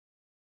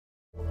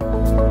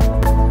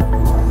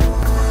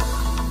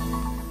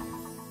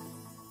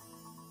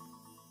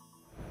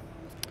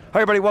Hi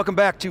everybody, welcome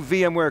back to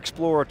VMware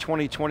Explorer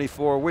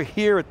 2024. We're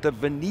here at the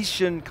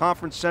Venetian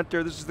Conference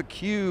Center. This is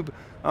theCUBE.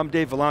 I'm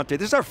Dave Vellante.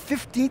 This is our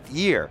 15th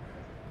year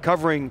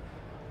covering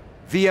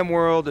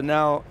VMworld and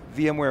now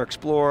VMware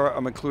Explorer.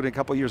 I'm including a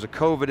couple of years of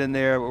COVID in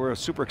there. We're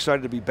super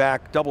excited to be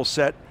back, double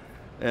set,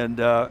 and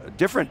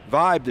different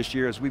vibe this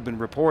year as we've been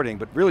reporting,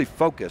 but really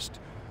focused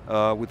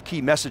with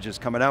key messages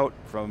coming out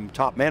from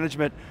top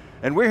management.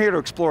 And we're here to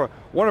explore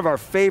one of our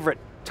favorite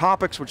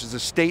topics, which is the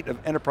state of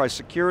enterprise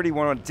security. We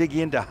want to dig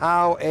into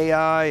how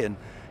AI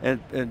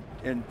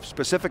and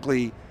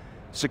specifically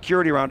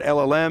security around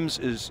LLMs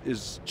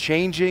is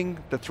changing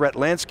the threat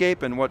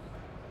landscape and what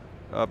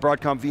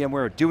Broadcom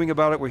VMware are doing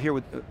about it. We're here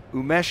with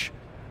Umesh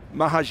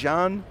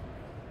Mahajan.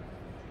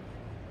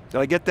 Did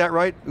I get that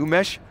right?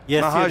 Umesh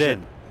Yes, Mahajan. you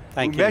did.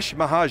 Thank you. Umesh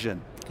Mahajan.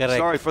 Correct.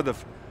 Sorry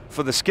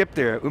for the skip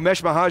there.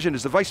 Umesh Mahajan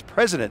is the Vice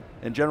President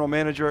and General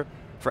Manager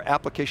for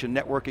Application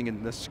Networking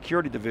in the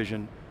Security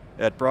Division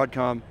at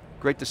Broadcom.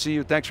 Great to see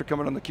you. Thanks for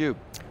coming on theCUBE.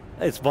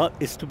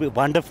 It's to be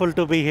wonderful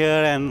to be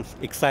here and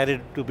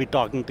excited to be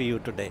talking to you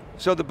today.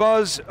 So the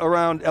buzz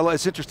around,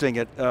 it's interesting,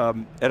 at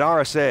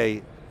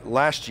RSA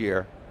last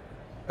year,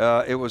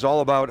 it was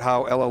all about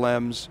how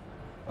LLMs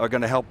are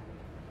going to help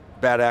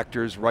bad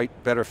actors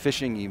write better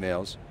phishing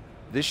emails.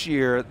 This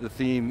year, the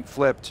theme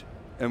flipped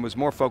and was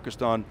more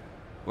focused on,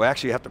 well,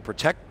 actually you have to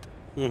protect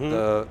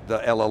the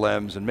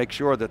LLMs and make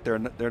sure that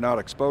they're not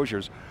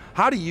exposures.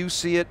 How do you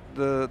see it,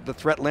 the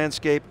threat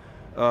landscape,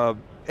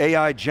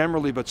 AI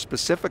generally, but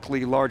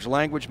specifically large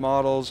language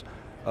models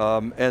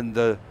and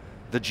the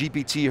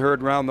GPT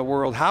heard around the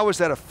world? How is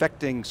that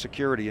affecting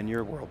security in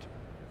your world?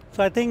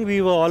 So I think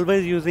we were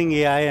always using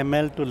AI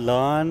ML to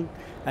learn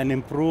and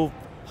improve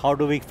how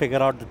do we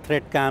figure out the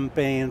threat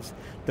campaigns,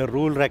 the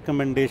rule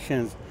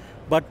recommendations,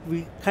 but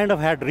we kind of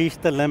had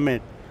reached the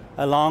limit.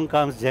 Along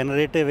comes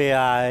generative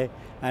AI,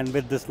 and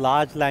with this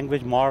large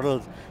language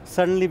models,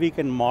 suddenly we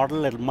can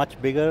model a much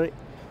bigger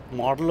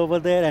model over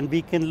there, and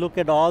we can look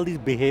at all these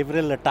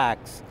behavioral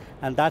attacks.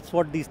 And that's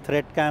what these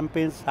threat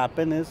campaigns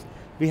happen is,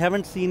 we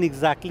haven't seen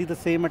exactly the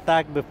same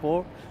attack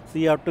before, so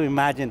you have to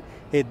imagine,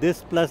 hey,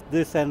 this plus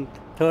this and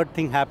third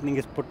thing happening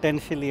is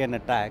potentially an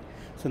attack.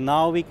 So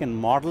now we can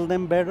model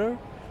them better,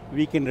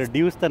 we can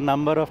reduce the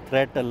number of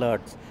threat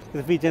alerts.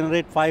 If we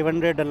generate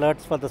 500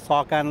 alerts for the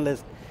SOC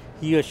analyst,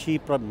 he or she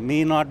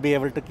may not be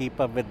able to keep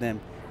up with them.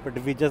 But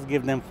if we just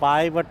give them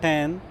 5 or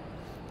 10,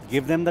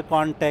 give them the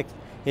context,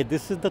 hey,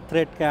 this is the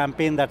threat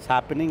campaign that's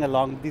happening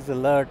along with these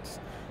alerts,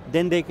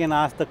 then they can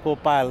ask the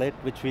co-pilot,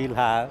 which we'll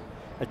have,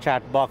 a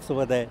chat box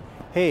over there,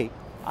 hey,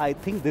 I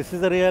think this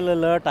is a real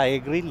alert, I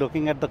agree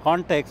looking at the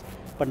context,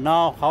 but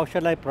now how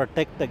shall I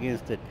protect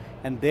against it?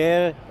 And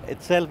there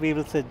itself we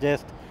will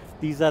suggest,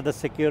 these are the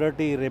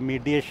security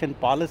remediation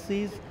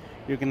policies,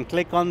 you can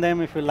click on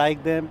them if you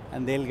like them,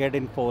 and they'll get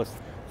enforced.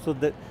 So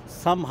that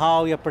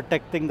somehow you're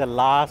protecting the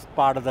last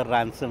part of the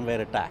ransomware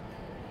attack.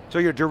 So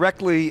you're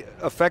directly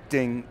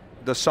affecting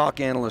the SOC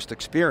analyst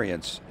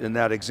experience in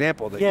that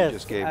example that you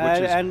just gave.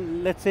 Which is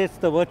and let's say it's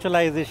the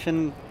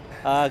virtualization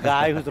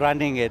guy who's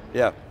running it.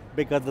 Yeah.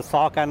 Because the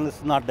SOC analyst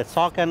is not. The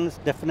SOC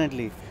analyst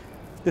definitely.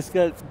 This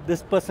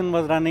person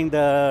was running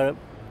the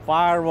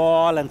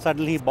firewall and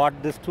suddenly he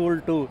bought this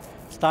tool to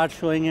start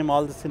showing him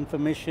all this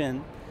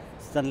information.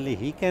 Suddenly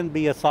he can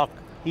be a SOC,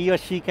 he or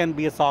she can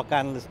be a SOC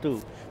analyst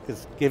too.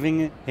 It's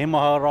giving him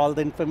or her all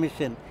the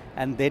information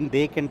and then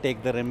they can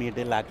take the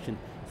remedial action.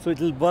 So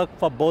it'll work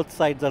for both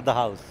sides of the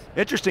house.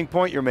 Interesting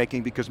point you're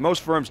making because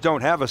most firms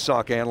don't have a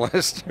SOC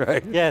analyst,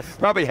 right? Yes.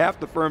 Probably half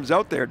the firms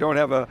out there don't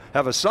have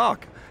a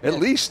SOC, at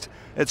least.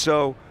 And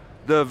so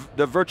the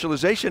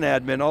virtualization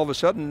admin all of a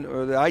sudden,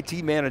 or the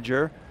IT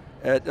manager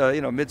at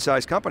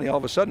mid-sized company all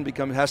of a sudden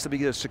has to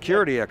be a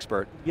security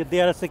expert. Yeah,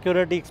 they are a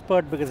security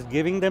expert because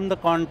giving them the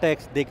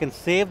context, they can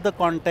save the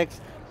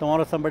context.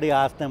 Tomorrow somebody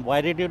asks them,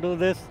 why did you do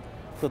this?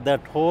 So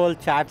that whole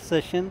chat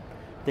session,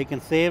 they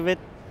can save it.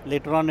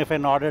 Later on, if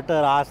an auditor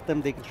asks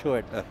them, they can show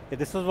it. Hey,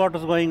 this is what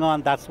was going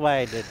on, that's why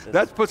I did this.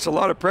 That puts a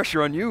lot of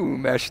pressure on you,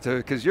 Umesh,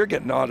 because you're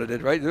getting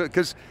audited, right?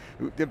 Because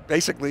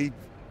basically,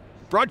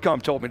 Broadcom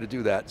told me to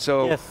do that.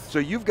 So, yes. So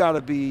you've got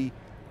to be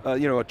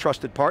a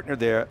trusted partner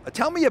there.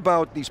 Tell me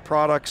about these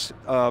products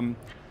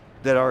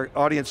that our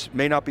audience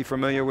may not be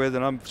familiar with,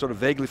 and I'm sort of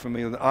vaguely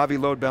familiar with, Avi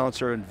Load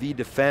Balancer and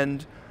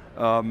vDefend.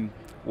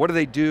 What do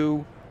they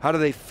do? How do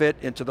they fit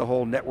into the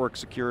whole network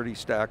security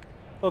stack?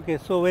 Okay,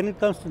 so when it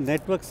comes to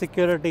network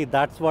security,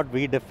 that's what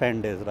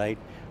vDefend is, right?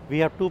 We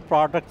have two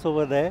products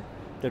over there,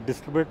 the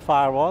distributed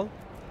firewall,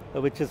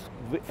 which is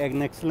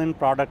an excellent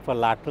product for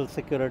lateral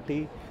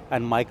security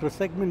and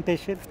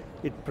microsegmentation.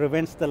 It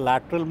prevents the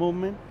lateral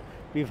movement.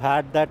 We've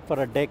had that for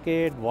a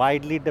decade,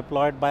 widely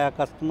deployed by our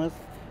customers.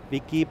 We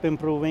keep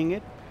improving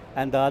it.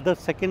 And the other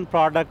second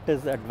product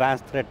is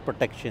advanced threat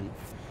protection.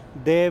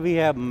 There we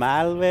have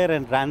malware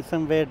and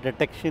ransomware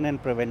detection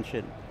and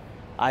prevention.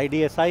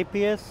 IDS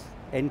IPS,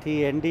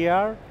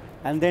 NT-NDR,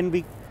 and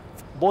then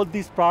both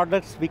these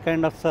products we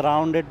kind of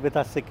surround it with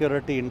our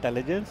security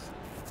intelligence,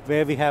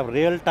 where we have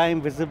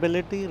real-time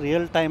visibility,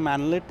 real-time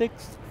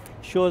analytics,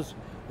 shows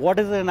what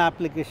is an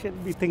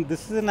application? We think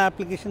this is an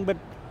application, but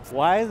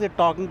why is it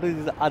talking to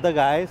these other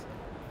guys?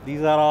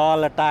 These are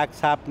all attacks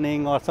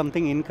happening or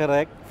something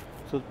incorrect.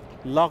 So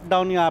lock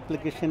down your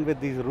application with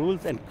these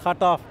rules and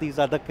cut off these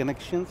other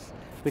connections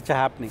which are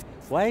happening.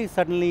 Why is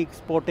suddenly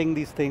exporting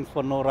these things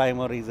for no rhyme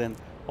or reason?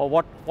 Or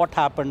what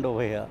happened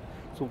over here?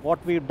 So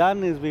what we've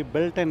done is we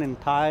built an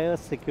entire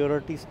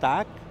security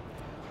stack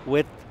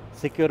with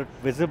secure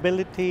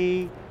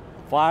visibility,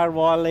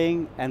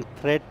 firewalling, and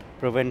threat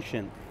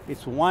prevention.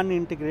 It's one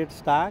integrated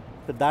stack,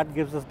 but that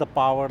gives us the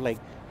power, like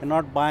we're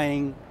not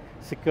buying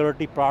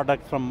security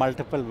products from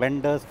multiple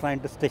vendors trying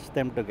to stitch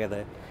them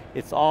together.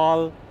 It's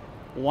all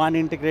one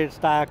integrated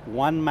stack,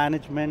 one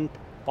management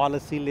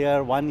policy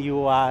layer, one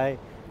UI.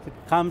 It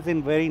comes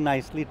in very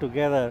nicely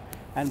together,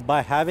 and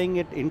by having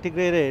it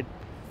integrated,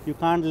 you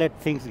can't let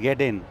things get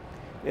in.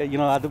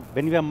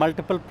 When you have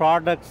multiple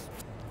products,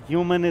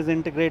 human is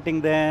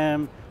integrating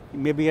them,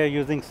 maybe you're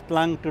using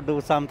Splunk to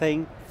do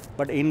something,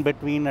 but in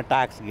between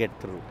attacks get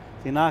through.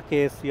 So in our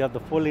case, you have the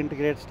full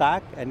integrated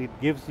stack, and it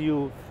gives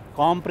you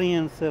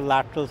comprehensive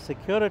lateral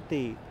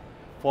security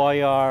for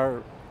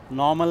your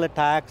normal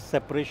attacks,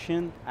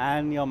 separation,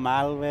 and your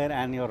malware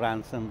and your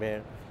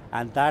ransomware.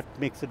 And that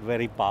makes it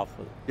very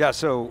powerful. Yeah,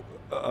 so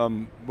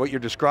what you're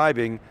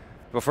describing,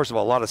 well, first of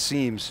all, a lot of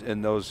seams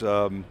in those,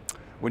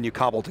 when you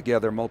cobble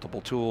together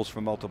multiple tools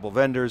from multiple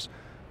vendors,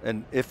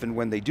 and if and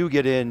when they do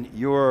get in,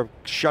 you're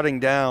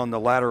shutting down the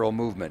lateral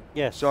movement.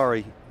 Yes.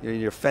 Sorry,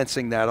 you're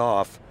fencing that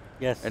off.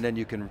 Yes. And then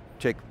you can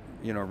take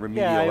remedial action.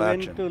 Yeah, I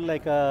action. went to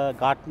like a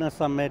Gartner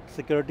summit,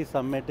 security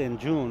summit in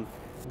June.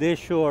 They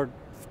showed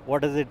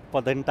what is it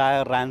for the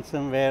entire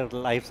ransomware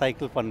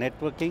lifecycle for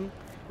networking.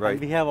 Right.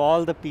 And we have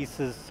all the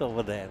pieces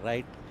over there,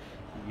 right?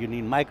 You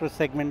need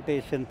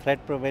micro-segmentation,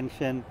 threat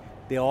prevention.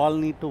 They all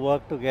need to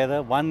work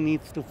together. One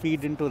needs to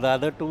feed into the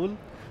other tool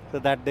so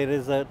that there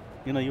is a,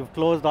 you've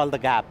closed all the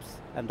gaps,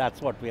 and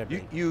that's what we are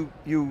doing.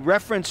 You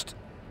referenced,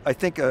 I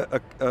think,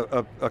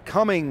 a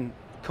coming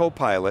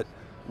co-pilot.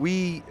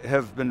 We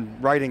have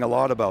been writing a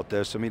lot about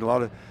this. I mean, a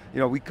lot of,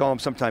 we call them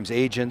sometimes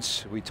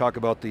agents. We talk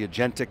about the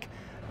agentic,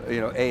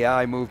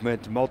 AI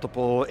movement,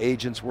 multiple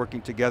agents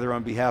working together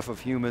on behalf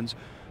of humans.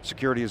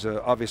 Security is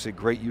obviously a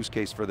great use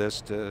case for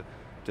this, to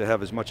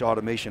have as much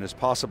automation as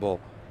possible,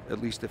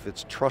 at least if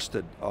it's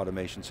trusted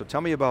automation. So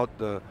tell me about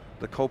the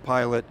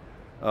co-pilot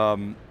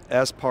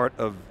as part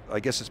of, I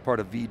guess it's part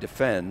of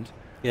vDefend.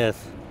 Yes.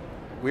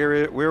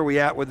 Where are we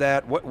at with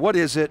that? What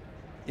is it?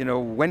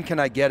 When can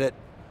I get it?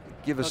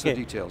 Give us the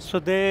details.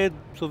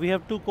 So we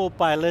have two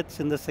co-pilots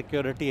in the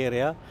security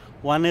area.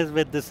 One is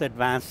with this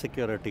advanced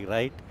security,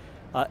 right?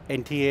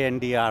 NTA,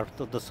 NDR,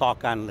 so the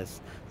SOC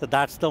analyst. So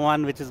that's the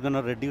one which is going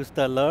to reduce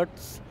the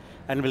alerts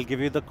and will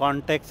give you the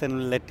context and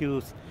will let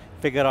you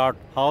figure out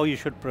how you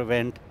should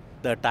prevent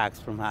the attacks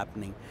from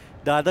happening.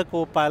 The other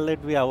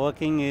co-pilot we are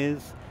working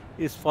is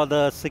for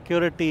the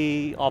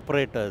security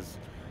operators.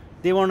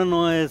 They want to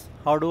know is,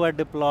 how do I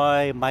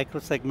deploy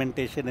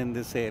micro-segmentation in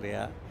this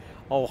area?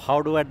 Or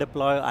how do I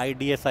deploy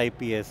IDS,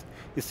 IPS?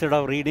 Instead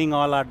of reading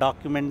all our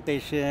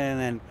documentation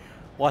and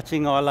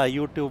watching all our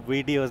YouTube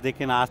videos, they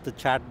can ask the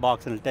chat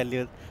box and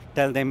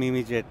tell them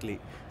immediately.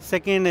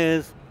 Second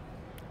is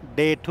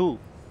day 2.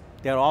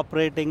 They're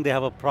operating, they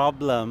have a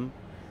problem.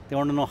 They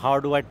want to know, how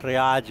do I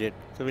triage it?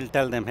 So we'll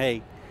tell them,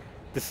 hey,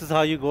 this is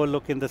how you go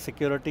look in the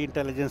security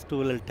intelligence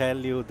tool. It'll tell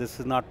you this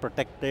is not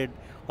protected,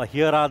 or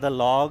here are the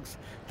logs.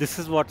 This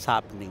is what's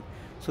happening.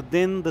 So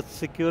then the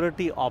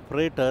security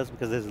operators,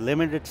 because there's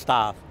limited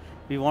staff,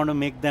 we want to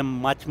make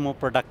them much more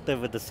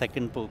productive with the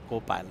second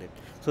co-pilot.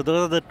 So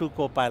those are the two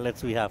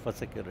co-pilots we have for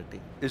security.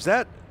 Is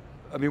that,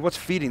 what's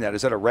feeding that?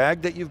 Is that a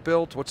RAG that you've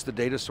built? What's the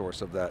data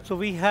source of that? So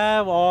we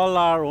have all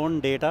our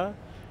own data.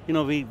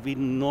 We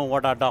know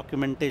what our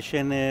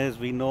documentation is,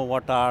 we know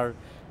what our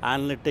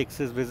analytics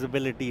is,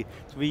 visibility.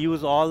 So we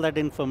use all that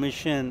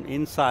information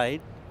inside,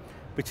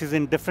 which is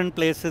in different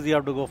places. You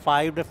have to go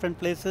 5 different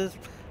places.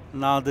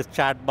 Now this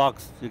chat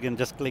box, you can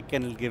just click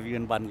and it'll give you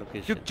in one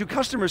location. Do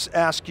customers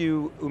ask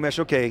you, Umesh,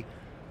 okay,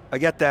 I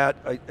get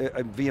that,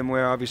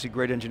 VMware, obviously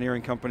great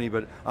engineering company,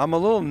 but I'm a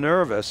little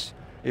nervous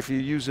if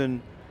you're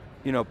using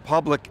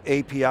public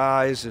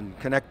APIs and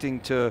connecting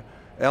to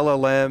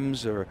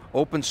LLMs or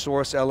open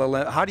source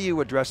LLM. How do you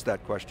address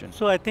that question?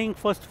 So I think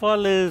first of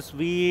all is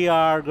we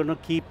are going to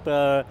keep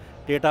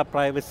data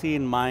privacy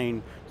in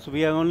mind. So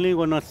we are only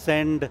going to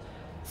send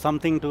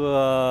something to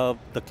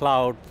the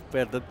cloud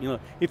where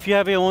if you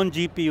have your own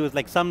GPUs,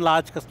 like some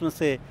large customers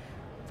say,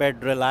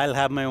 Federal, I'll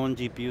have my own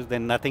GPUs,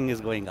 then nothing is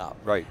going out.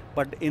 Right.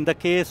 But in the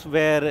case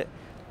where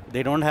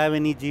they don't have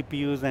any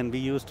GPUs and we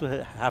used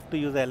to have to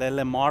use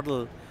LLM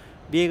model,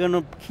 we're going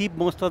to keep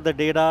most of the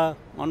data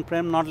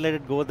on-prem, not let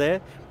it go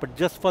there, but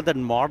just for the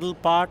model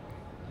part,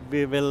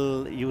 we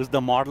will use the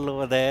model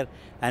over there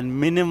and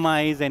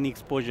minimize any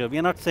exposure.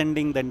 We're not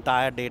sending the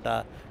entire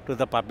data to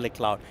the public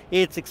cloud.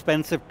 It's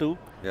expensive too,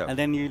 and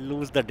then you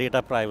lose the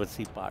data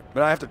privacy part.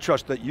 But I have to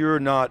trust that you're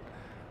not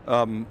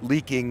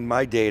leaking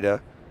my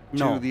data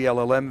to the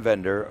LLM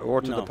vendor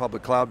or to No. the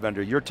public cloud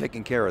vendor. You're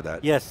taking care of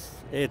that. Yes,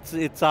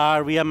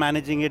 we are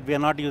managing it. We are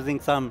not using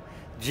some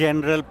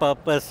general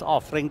purpose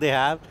offering they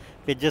have.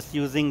 We're just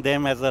using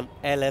them as an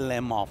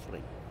LLM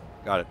offering.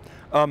 Got it.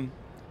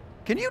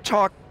 Can you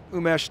talk,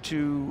 Umesh,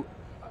 to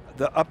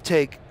the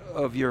uptake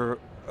of your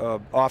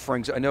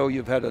offerings? I know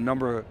you've had a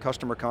number of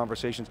customer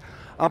conversations.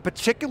 I'm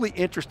particularly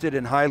interested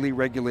in highly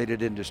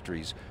regulated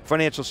industries,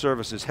 financial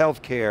services,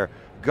 healthcare,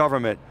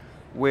 government,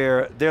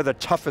 where they're the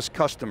toughest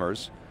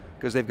customers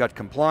because they've got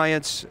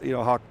compliance. You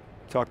know, Hawk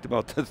talked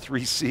about the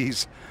 3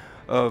 C's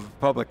of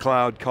public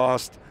cloud: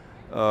 cost,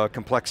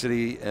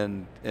 complexity,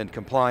 and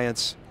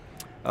compliance.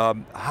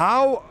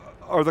 How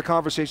are the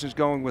conversations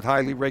going with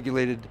highly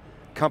regulated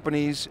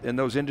companies in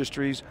those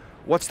industries?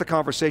 What's the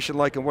conversation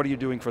like and what are you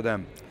doing for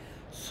them?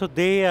 So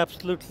they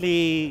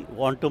absolutely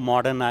want to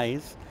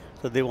modernize.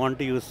 So they want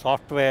to use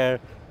software,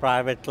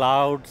 private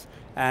clouds,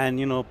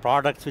 and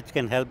products which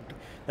can help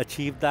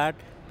achieve that.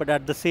 But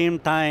at the same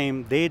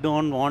time, they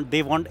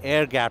want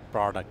air-gapped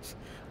products.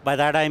 By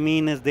that I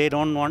mean is they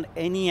don't want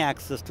any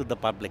access to the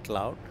public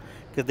cloud,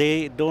 because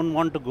they don't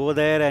want to go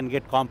there and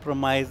get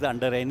compromised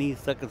under any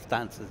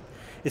circumstances,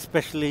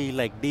 especially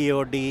like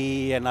DoD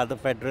and other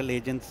federal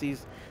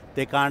agencies.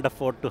 They can't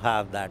afford to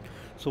have that.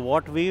 So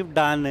what we've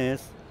done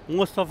is,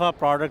 most of our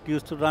product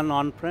used to run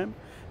on-prem,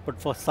 but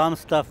for some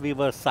stuff we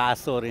were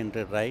SaaS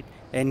oriented, right?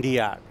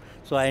 NDR.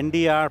 So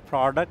NDR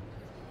product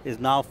is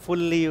now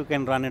fully, you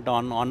can run it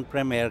on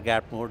on-prem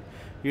air-gapped mode.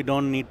 You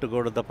don't need to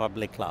go to the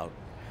public cloud.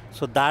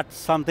 So that's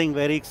something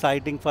very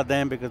exciting for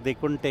them because they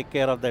couldn't take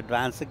care of the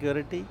advanced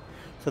security.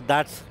 So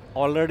that's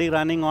already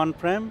running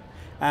on-prem,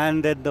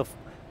 and then the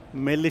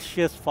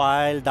malicious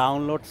file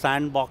download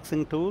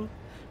sandboxing tool,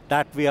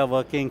 that we are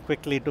working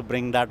quickly to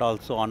bring that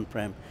also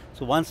on-prem.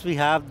 So once we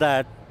have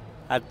that,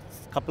 had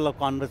a couple of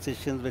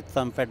conversations with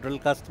some federal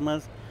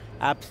customers,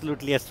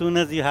 absolutely, as soon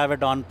as you have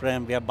it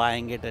on-prem, we are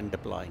buying it and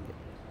deploying it.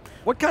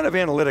 What kind of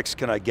analytics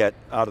can I get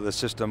out of the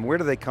system? Where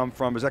do they come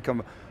from? Does that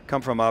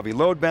come from Avi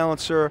Load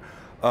Balancer?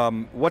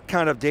 What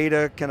kind of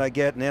data can I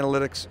get in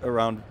analytics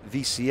around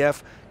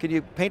VCF? Can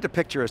you paint a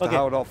picture as to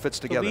how it all fits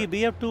together? So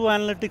we have 2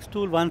 analytics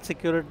tools, one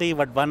security,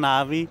 but one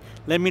Avi.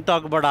 Let me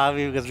talk about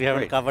Avi because we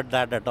haven't covered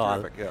that at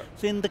all. Terrific, yeah.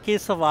 So in the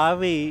case of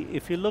Avi,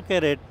 if you look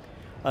at it,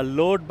 a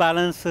load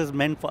balancer is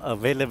meant for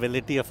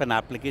availability of an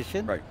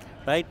application,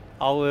 right?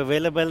 How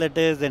available it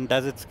is and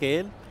does it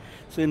scale?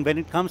 So when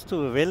it comes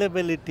to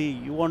availability,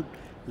 you want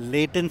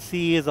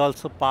latency is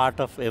also part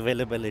of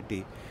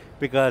availability,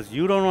 because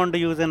you don't want to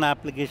use an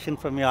application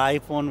from your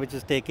iPhone which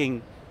is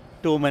taking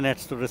 2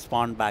 minutes to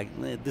respond back.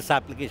 This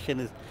application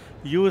is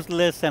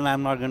useless and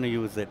I'm not going to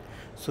use it.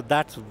 So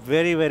that's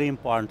very, very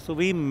important. So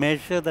we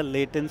measure the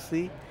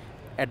latency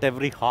at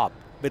every hop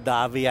with the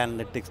Avi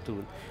Analytics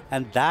tool.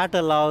 And that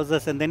allows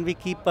us, and then we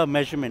keep a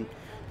measurement.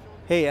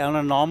 Hey,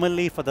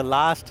 normally for the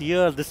last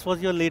year, this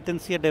was your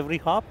latency at every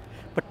hop,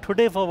 but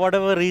today for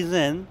whatever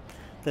reason,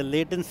 the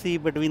latency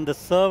between the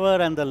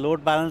server and the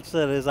load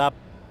balancer is up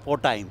 4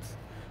 times.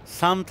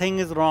 Something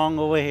is wrong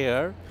over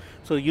here,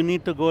 so you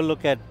need to go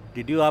look at,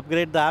 did you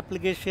upgrade the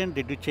application,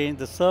 did you change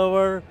the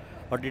server,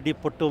 or did you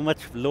put too much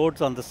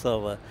loads on the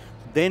server?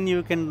 Then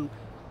you can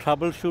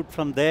troubleshoot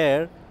from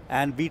there,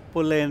 and we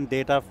pull in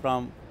data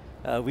from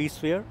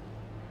vSphere,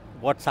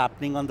 what's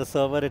happening on the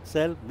server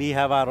itself. We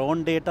have our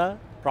own data,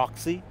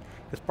 proxy,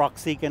 because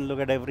proxy can look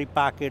at every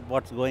packet,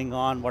 what's going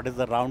on, what is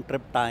the round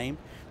trip time.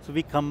 So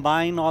we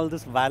combine all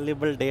this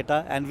valuable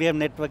data, and we have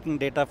networking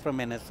data from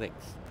NSX.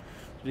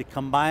 We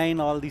combine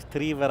all these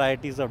 3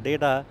 varieties of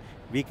data,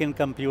 we can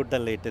compute the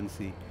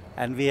latency.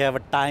 And we have a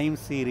time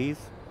series,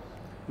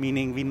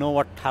 meaning we know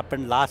what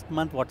happened last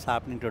month, what's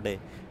happening today.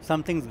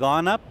 Something's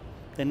gone up,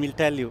 then we'll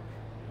tell you,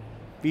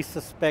 we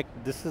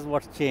suspect this is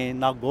what's changed,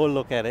 now go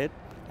look at it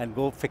and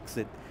go fix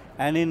it.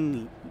 And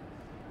in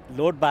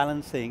load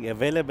balancing,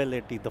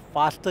 availability, the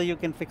faster you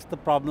can fix the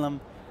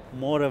problem,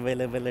 more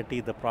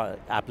availability the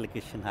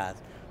application has.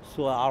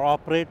 So our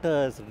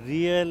operators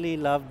really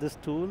love this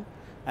tool,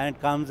 and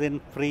it comes in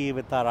free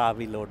with our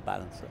Avi Load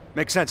Balancer.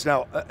 Makes sense.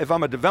 Now, if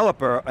I'm a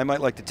developer, I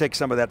might like to take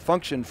some of that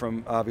function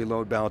from Avi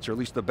Load Balancer, at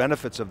least the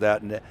benefits of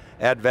that, and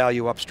add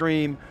value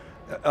upstream.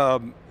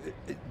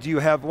 Do you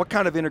have, what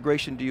kind of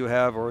integration do you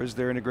have, or is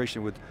there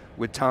integration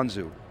with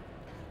Tanzu?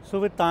 So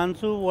with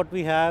Tanzu, what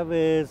we have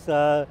is,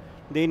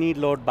 they need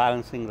load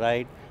balancing,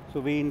 right? So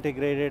we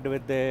integrated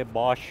with the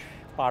Bosch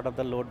part of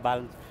the load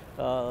balance.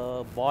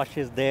 Bosch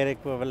is their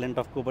equivalent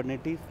of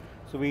Kubernetes.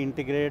 So we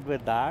integrated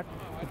with that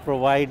to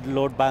provide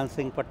load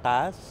balancing for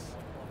tasks,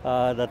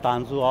 the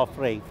Tanzu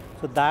offering.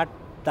 So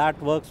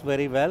that works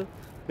very well,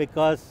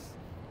 because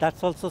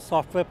that's also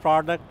software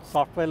product,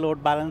 software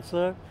load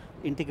balancer,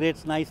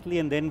 integrates nicely,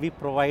 and then we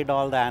provide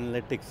all the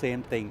analytics,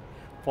 same thing,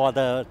 for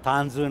the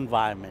Tanzu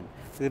environment.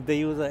 So if they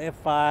use a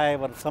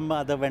F5 or some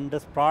other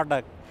vendor's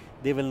product,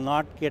 they will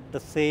not get the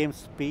same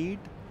speed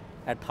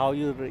at how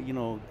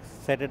you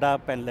set it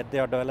up and let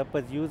their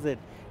developers use it.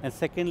 And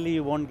secondly,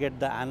 you won't get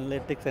the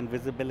analytics and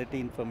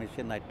visibility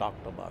information I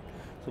talked about.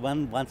 So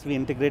once we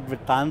integrate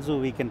with Tanzu,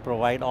 we can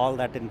provide all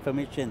that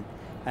information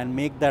and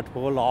make that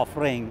whole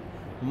offering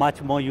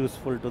much more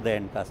useful to the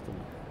end customer.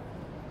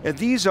 And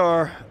these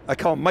are, I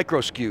call them micro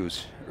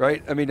SKUs,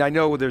 right? I mean, I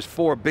know there's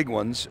 4 big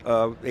ones,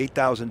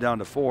 8,000 down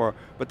to 4,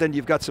 but then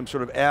you've got some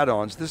sort of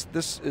add-ons.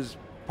 This is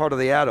part of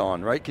the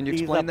add-on, right? Can you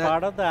explain that? These are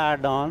part of the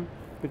add-on,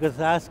 because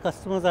as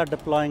customers are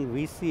deploying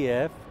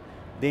VCF,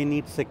 they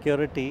need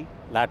security,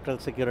 lateral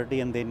security,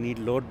 and they need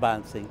load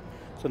balancing.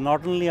 So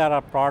not only are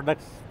our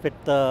products fit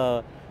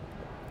the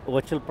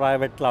virtual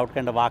private cloud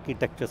kind of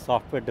architecture,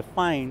 software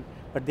defined,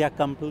 but they are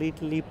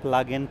completely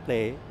plug and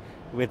play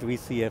with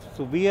VCF.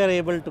 So we are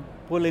able to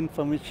pull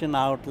information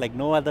out like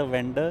no other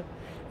vendor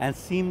and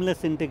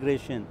seamless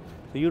integration.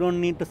 So you don't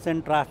need to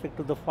send traffic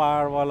to the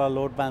firewall or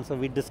load balancer.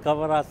 We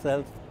discover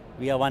ourselves,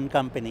 we are one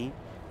company,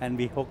 and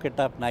we hook it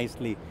up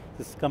nicely.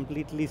 It's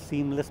completely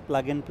seamless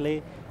plug and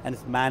play, and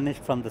it's managed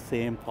from the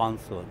same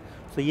console.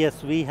 So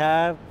yes, we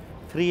have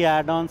 3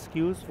 add-on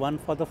SKUs, one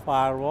for the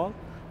firewall,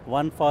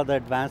 one for the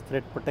advanced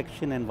threat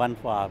protection, and one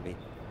for RV.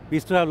 We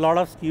used to have a lot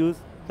of SKUs,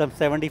 some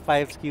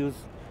 75 SKUs,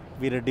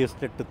 we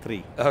reduced it to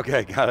 3.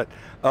 Okay, got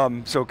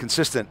it. So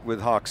consistent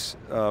with Hock's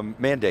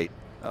mandate,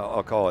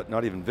 I'll call it,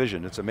 not even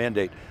vision, it's a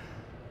mandate.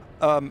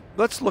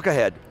 Let's look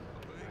ahead.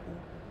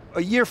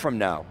 A year from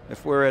now,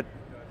 if we're at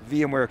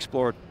VMware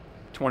Explorer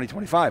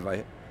 2025,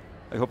 I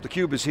hope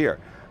theCUBE is here.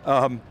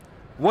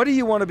 What do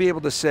you want to be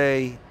able to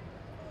say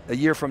a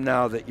year from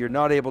now that you're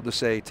not able to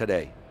say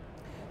today?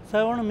 So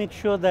I want to make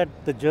sure that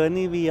the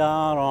journey we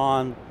are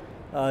on,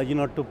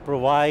 to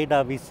provide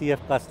our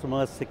VCF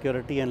customers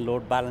security and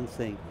load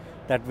balancing,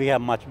 that we have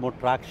much more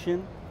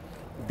traction.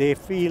 They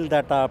feel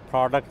that our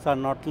products are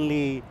not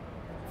only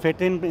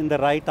fit in the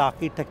right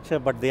architecture,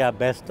 but they are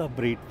best of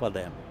breed for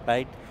them,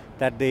 right?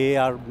 That they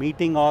are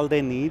meeting all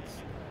their needs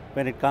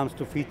when it comes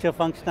to feature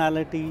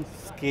functionality,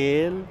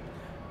 scale,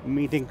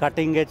 meeting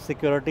cutting edge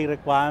security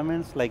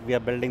requirements, like we are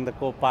building the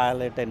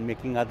Copilot and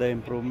making other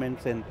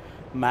improvements in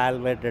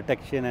malware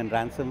detection and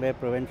ransomware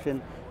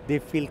prevention. They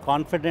feel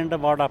confident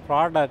about our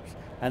products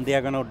and they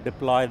are going to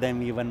deploy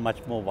them even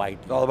much more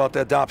widely. All about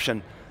the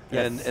adoption.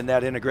 Yes. And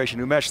that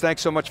integration. Umesh,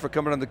 thanks so much for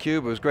coming on theCUBE.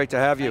 It was great to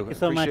have you. Thank you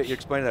so much. Appreciate you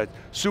explaining that.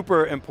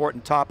 Super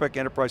important topic,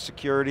 enterprise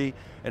security,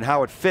 and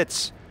how it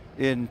fits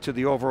into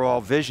the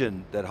overall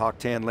vision that Hock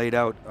Tan laid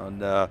out on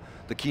the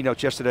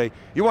keynotes yesterday.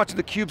 You're watching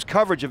theCUBE's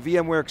coverage of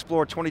VMware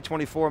Explorer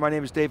 2024. My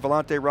name is Dave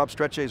Vellante. Rob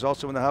Strechay is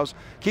also in the house.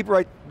 Keep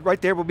it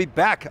right there. We'll be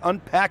back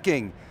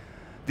unpacking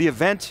the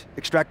event,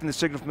 extracting the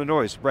signal from the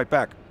noise. Right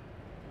back.